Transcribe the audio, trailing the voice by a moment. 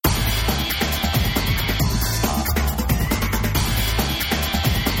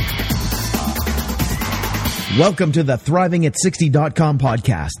Welcome to the ThrivingAt60.com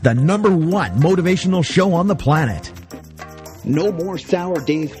podcast, the #1 motivational show on the planet. No more sour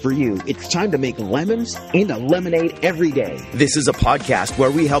days for you. It's time to make lemons into lemonade every day. This is a podcast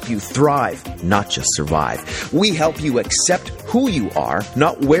where we help you thrive, not just survive. We help you accept who you are,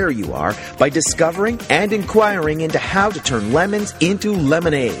 not where you are, by discovering and inquiring into how to turn lemons into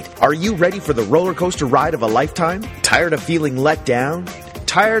lemonade. Are you ready for the roller coaster ride of a lifetime? Tired of feeling let down?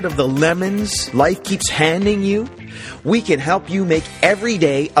 Tired of the lemons life keeps handing you? We can help you make every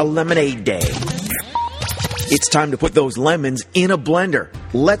day a lemonade day. It's time to put those lemons in a blender.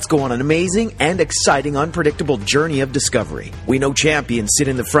 Let's go on an amazing and exciting unpredictable journey of discovery. We know champions sit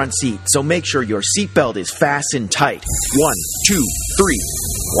in the front seat, so make sure your seatbelt is fastened tight. 1, 2, 3,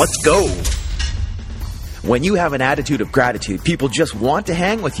 let's go. When you have an attitude of gratitude, people just want to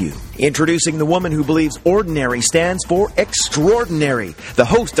hang with you. Introducing the woman who believes ordinary stands for extraordinary. The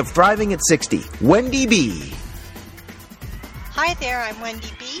host of Thriving at 60, Wendy B. Hi there, I'm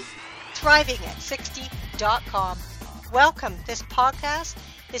Wendy B. ThrivingAt60.com. Welcome. This podcast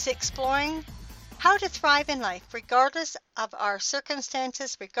is exploring how to thrive in life, regardless of our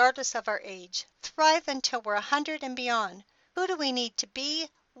circumstances, regardless of our age. Thrive until we're 100 and beyond. Who do we need to be?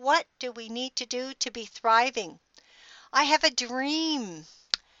 What do we need to do to be thriving? I have a dream.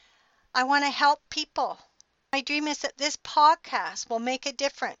 I want to help people. My dream is that this podcast will make a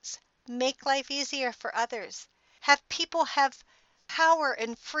difference, make life easier for others, have people have power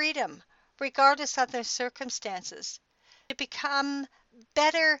and freedom, regardless of their circumstances, to become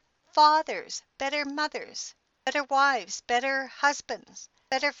better fathers, better mothers, better wives, better husbands,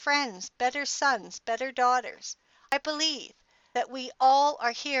 better friends, better sons, better daughters. I believe that we all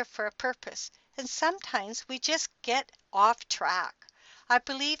are here for a purpose, and sometimes we just get off track. I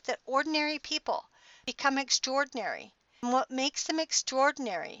believe that ordinary people become extraordinary, and what makes them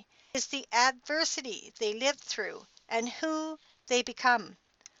extraordinary is the adversity they live through and who they become.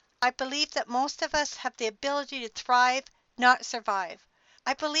 I believe that most of us have the ability to thrive, not survive.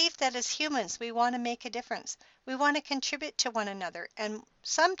 I believe that as humans, we want to make a difference. We want to contribute to one another, and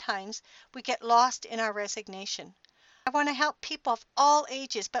sometimes we get lost in our resignation. I want to help people of all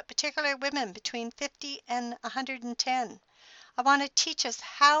ages, but particularly women between 50 and 110. I want to teach us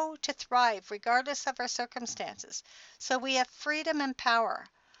how to thrive regardless of our circumstances, so we have freedom and power.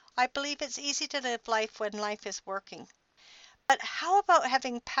 I believe it's easy to live life when life is working. But how about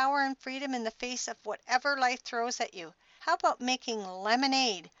having power and freedom in the face of whatever life throws at you? How about making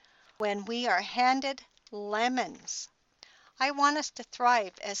lemonade when we are handed lemons? I want us to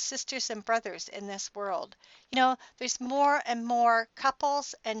thrive as sisters and brothers in this world. You know, there's more and more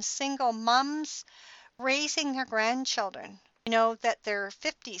couples and single moms raising their grandchildren. You know, that they're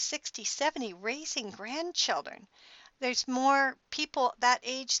 50, 60, 70 raising grandchildren. There's more people that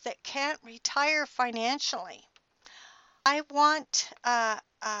age that can't retire financially. I want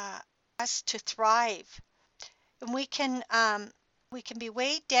us to thrive. And we can be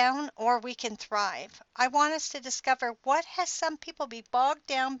weighed down or we can thrive. I want us to discover what has some people be bogged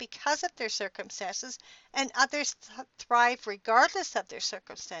down because of their circumstances and others thrive regardless of their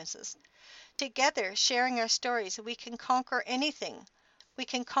circumstances. Together, sharing our stories, we can conquer anything. We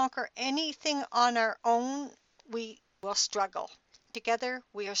can conquer anything on our own. We will struggle. Together,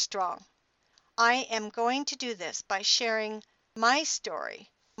 we are strong. I am going to do this by sharing my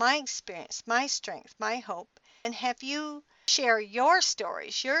story, my experience, my strength, my hope, and have you share your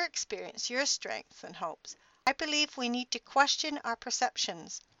stories, your experience, your strengths and hopes. I believe we need to question our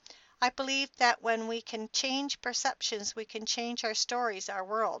perceptions. I believe that when we can change perceptions, we can change our stories, our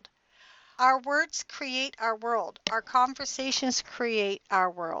world. Our words create our world. Our conversations create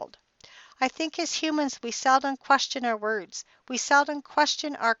our world. I think as humans, we seldom question our words. We seldom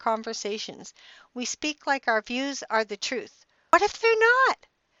question our conversations. We speak like our views are the truth. What if they're not?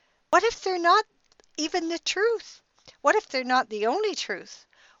 What if they're not even the truth? What if they're not the only truth?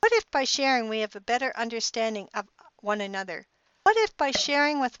 What if by sharing we have a better understanding of one another? What if by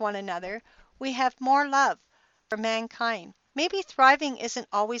sharing with one another we have more love for mankind? Maybe thriving isn't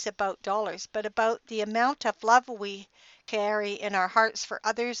always about dollars, but about the amount of love we carry in our hearts for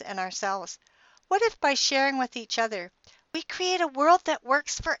others and ourselves. What if by sharing with each other we create a world that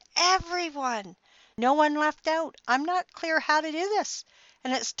works for everyone? No one left out. I'm not clear how to do this.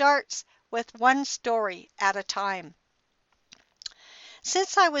 And it starts with one story at a time.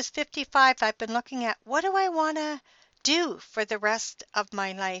 Since I was 55, I've been looking at what do I want to do for the rest of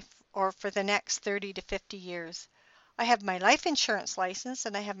my life or for the next 30 to 50 years. I have my life insurance license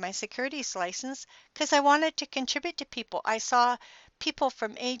and I have my securities license because I wanted to contribute to people. I saw people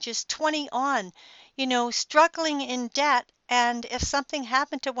from ages 20 on, struggling in debt. And if something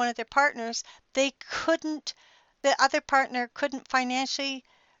happened to one of their partners, the other partner couldn't financially,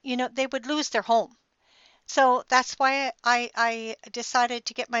 they would lose their home. So that's why I decided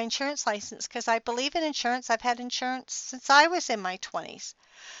to get my insurance license, because I believe in insurance. I've had insurance since I was in my 20s.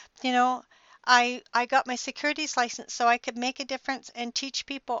 I got my securities license so I could make a difference and teach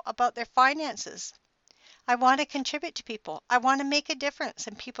people about their finances. I want to contribute to people. I want to make a difference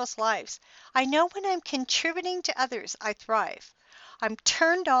in people's lives. I know when I'm contributing to others, I thrive. I'm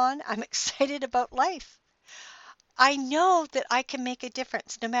turned on. I'm excited about life. I know that I can make a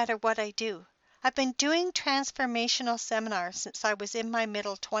difference no matter what I do. I've been doing transformational seminars since I was in my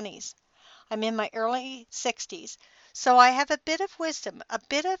middle 20s. I'm in my early 60s, so I have a bit of wisdom, a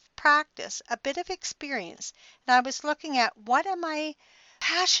bit of practice, a bit of experience, and I was looking at what am I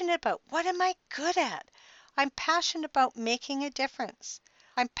passionate about? What am I good at? I'm passionate about making a difference.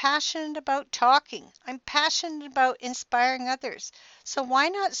 I'm passionate about talking. I'm passionate about inspiring others. So why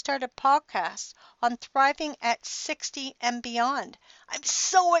not start a podcast on thriving at 60 and beyond? I'm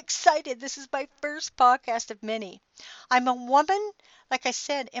so excited. This is my first podcast of many. I'm a woman, like I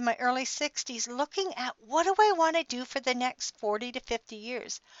said, in my early 60s, looking at what do I want to do for the next 40 to 50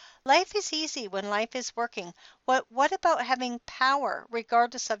 years. Life is easy when life is working. What about having power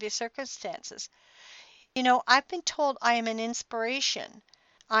regardless of your circumstances? I've been told I am an inspiration.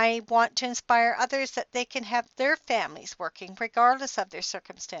 I want to inspire others that they can have their families working regardless of their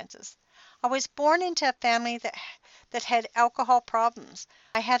circumstances. I was born into a family that had alcohol problems.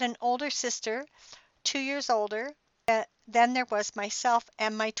 I had an older sister, 2 years older. Then there was myself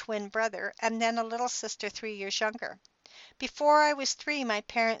and my twin brother, and then a little sister 3 years younger. Before I was 3, my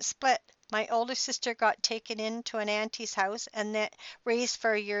parents split. My older sister got taken into an auntie's house and then raised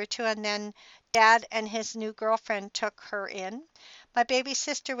for a year or two, and then Dad and his new girlfriend took her in. My baby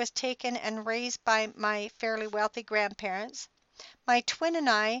sister was taken and raised by my fairly wealthy grandparents. My twin and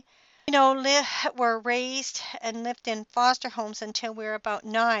I, were raised and lived in foster homes until we were about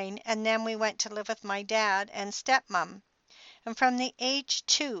 9, and then we went to live with my dad and stepmom. And from the age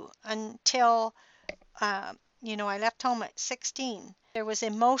 2 until I left home at 16. There was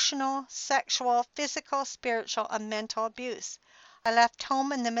emotional, sexual, physical, spiritual, and mental abuse. I left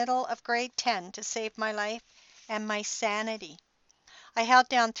home in the middle of grade 10 to save my life and my sanity. I held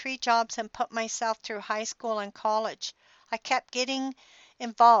down 3 jobs and put myself through high school and college. I kept getting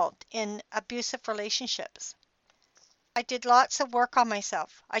involved in abusive relationships. I did lots of work on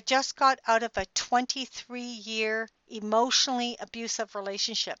myself. I just got out of a 23-year emotionally abusive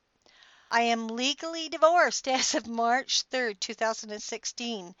relationship. I am legally divorced as of March 3rd,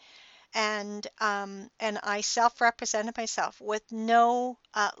 2016, and I self-represented myself with no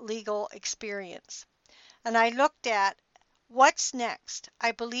legal experience. And I looked at what's next.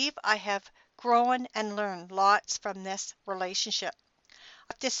 I believe I have grown and learned lots from this relationship.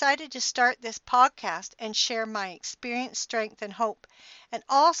 I've decided to start this podcast and share my experience, strength, and hope, and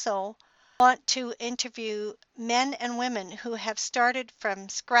also want to interview men and women who have started from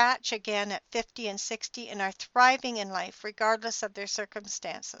scratch again at 50 and 60 and are thriving in life regardless of their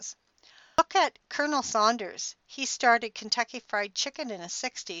circumstances. Look at Colonel Sanders. He started Kentucky Fried Chicken in his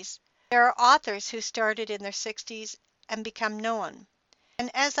 60s. There are authors who started in their 60s and become known. And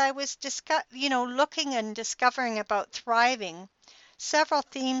as I was looking and discovering about thriving, several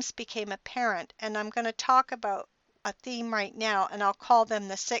themes became apparent, and I'm going to talk about a theme right now, and I'll call them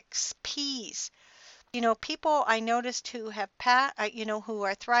the 6 P's. People I noticed who have who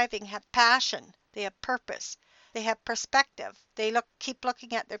are thriving have passion, they have purpose, they have perspective. They keep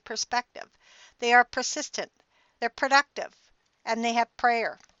looking at their perspective. They are persistent, they're productive, and they have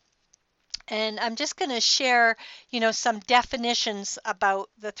prayer. And I'm just going to share, some definitions about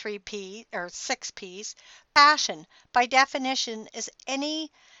the 3 P or 6 P's. Passion, by definition, is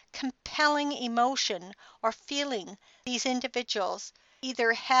any compelling emotion or feeling these individuals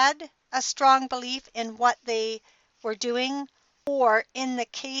either had a strong belief in what they were doing, or in the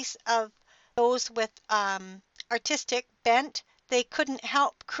case of those with artistic bent, they couldn't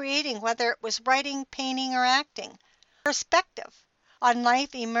help creating, whether it was writing, painting, or acting. Perspective on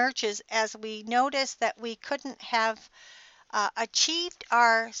life emerges as we notice that we couldn't have achieved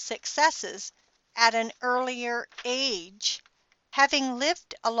our successes at an earlier age. Having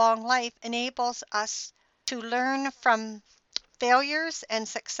lived a long life enables us to learn from failures and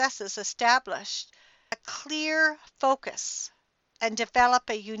successes, establish a clear focus, and develop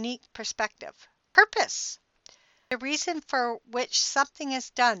a unique perspective. Purpose, the reason for which something is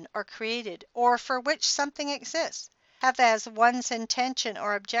done or created, or for which something exists, have as one's intention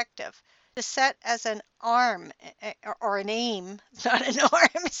or objective to set as an arm or an aim, not an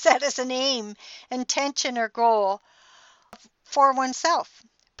arm, set as an aim, intention, or goal for oneself.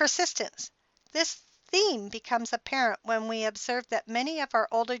 Persistence. This theme becomes apparent when we observe that many of our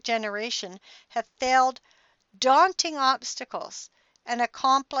older generation have failed daunting obstacles and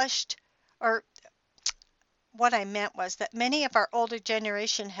accomplished, or what I meant was that many of our older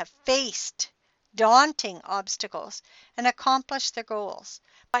generation have faced daunting obstacles and accomplished their goals.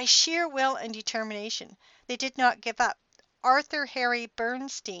 By sheer will and determination, they did not give up. Arthur Harry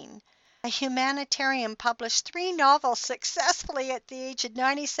Bernstein, a humanitarian, published 3 novels successfully at the age of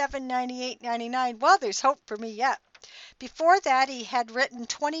 97, 98, 99. Well, there's hope for me yet. Before that, he had written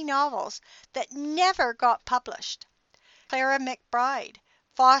 20 novels that never got published. Clara McBride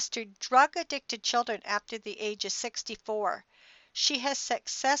fostered drug-addicted children after the age of 64. She has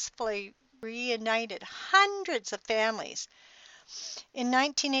successfully reunited hundreds of families. In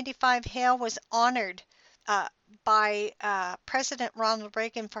 1985, Hale was honored by President Ronald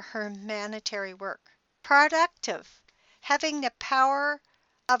Reagan for her humanitarian work. Productive, having the power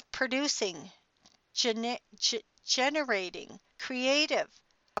of producing, generating, creative,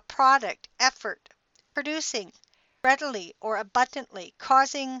 a product, effort, producing readily or abundantly,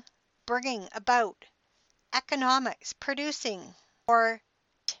 causing, bringing about, economics, producing or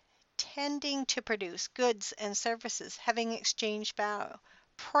tending to produce goods and services, having exchange value.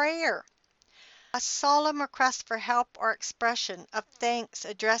 Prayer, a solemn request for help or expression of thanks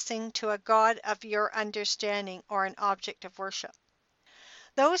addressing to a God of your understanding or an object of worship.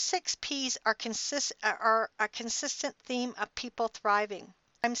 Those 6 P's are a consistent theme of people thriving.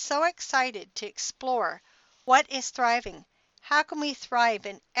 I'm so excited to explore what is thriving. How can we thrive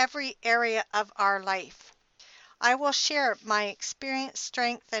in every area of our life? I will share my experience,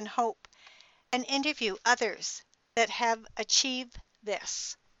 strength, and hope, and interview others that have achieved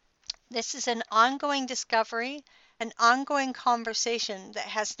this. This is an ongoing discovery, an ongoing conversation that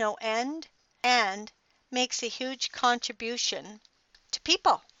has no end and makes a huge contribution to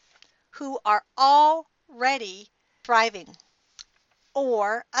people who are already thriving,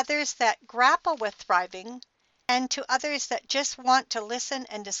 or others that grapple with thriving, and to others that just want to listen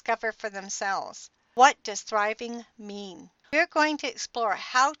and discover for themselves. What does thriving mean? We're going to explore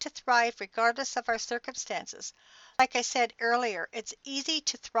how to thrive regardless of our circumstances. Like I said earlier, it's easy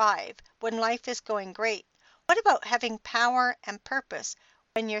to thrive when life is going great. What about having power and purpose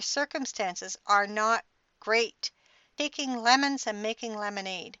when your circumstances are not great? Taking lemons and making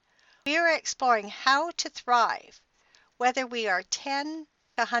lemonade. We are exploring how to thrive, whether we are 10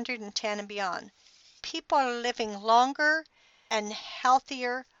 to 110 and beyond. People are living longer and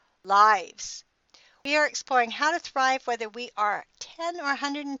healthier lives. We are exploring how to thrive whether we are 10 or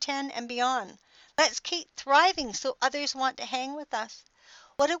 110 and beyond. Let's keep thriving so others want to hang with us.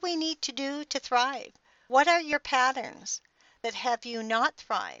 What do we need to do to thrive? What are your patterns that have you not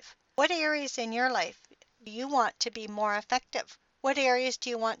thrive? What areas in your life do you want to be more effective? What areas do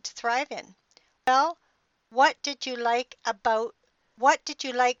you want to thrive in? Well, what did you like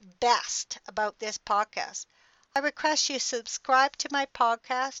best about this podcast? I request you subscribe to my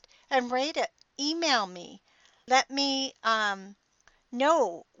podcast and rate it. Email me. Let me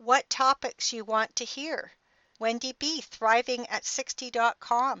know what topics you want to hear. Wendy B,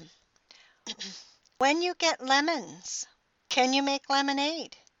 thriving@60.com. When you get lemons, can you make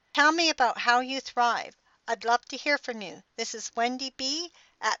lemonade? Tell me about how you thrive. I'd love to hear from you. This is Wendy B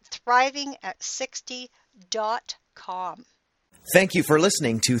at thriving@60.com. Thank you for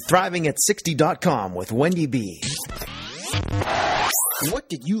listening to thriving@60.com with Wendy B. What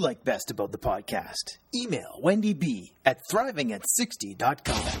did you like best about the podcast? Email Wendy B at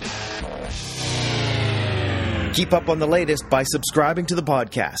thriving@60.com. Keep up on the latest by subscribing to the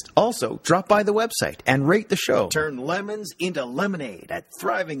podcast. Also, drop by the website and rate the show. Turn lemons into lemonade at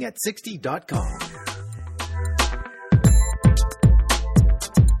thriving@60.com.